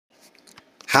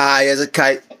High as a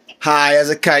kite, high as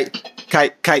a kite,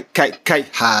 kite, kite, kite, kite,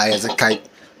 high as a kite,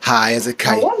 high as a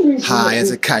kite, high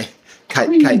as a kite,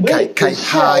 kite, kite, kite, kite,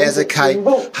 high as a kite,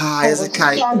 high as a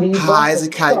kite, high as a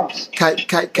kite, kite,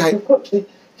 kite, kite. You put the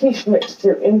quiche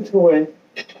mixture into a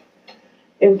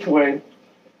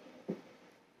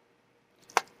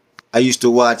I used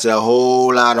to watch a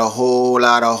whole lot of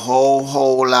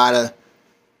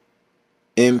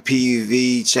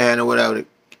MPV channel, whatever.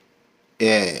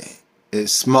 Yeah,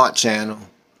 it's Smart Channel.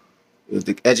 It was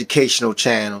the educational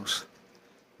channels.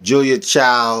 Julia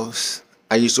Childs.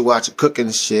 I used to watch her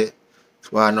cooking shit.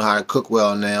 That's why I know how to cook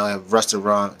well now. I have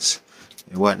restaurants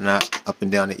and whatnot up and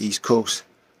down the East Coast.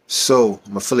 So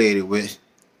I'm affiliated with.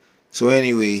 So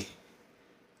anyway,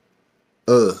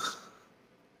 The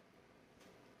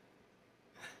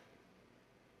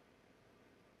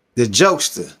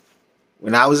Jokester.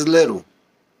 When I was little,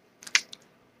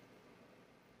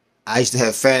 I used to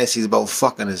have fantasies about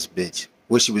fucking this bitch.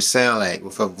 What she would sound like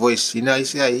with her voice. You know, you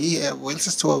see how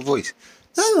listen to her voice.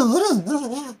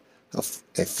 And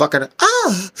fucking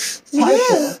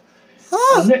yeah.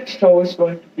 The next show is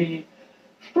going to be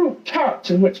fruit tarts,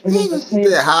 in which we have the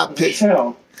same high pitch.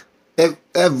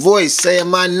 That voice saying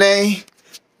my name.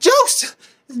 Jokester!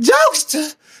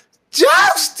 Jokester!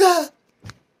 Jokester!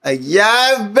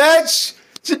 Yeah, bitch!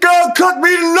 She gonna cook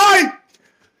me tonight!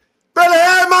 Better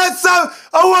have myself.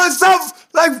 I want something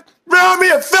like around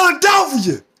me in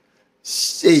Philadelphia.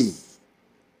 Shit.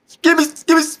 Give me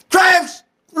crabs.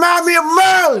 Remind me of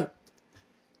Maryland.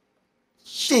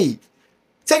 Shit.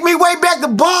 Take me way back to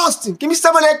Boston. Give me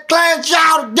some of that clam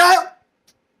chowder, girl.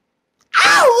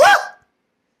 Ow!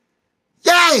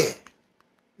 Yeah.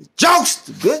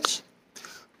 Jokester, bitch.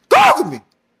 Talk to me.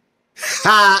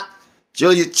 Ha.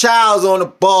 Julia Childs on the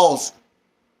balls.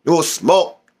 You'll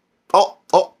smoke.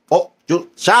 Julia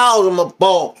Childs on my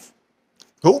balls.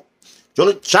 Who?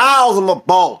 Julia Childs on my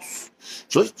balls.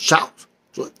 Julia Childs.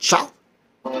 Julia Childs.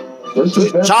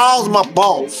 Julia Childs on my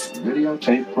balls. Julia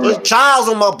Childs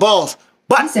on my balls.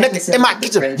 Butt naked in my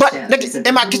kitchen. Butt naked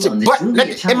in my kitchen. Butt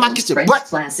naked in my kitchen. Butt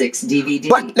Classics DVD.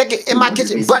 Butt naked in my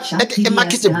kitchen. Butt naked in my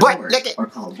kitchen. Butt naked.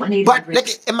 Butt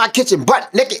naked in my kitchen.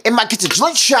 Butt naked in my kitchen.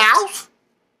 Julia Childs.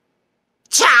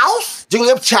 Childs.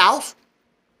 Julia Childs.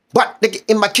 Butt naked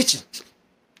in my kitchen.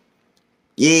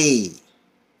 Yeah.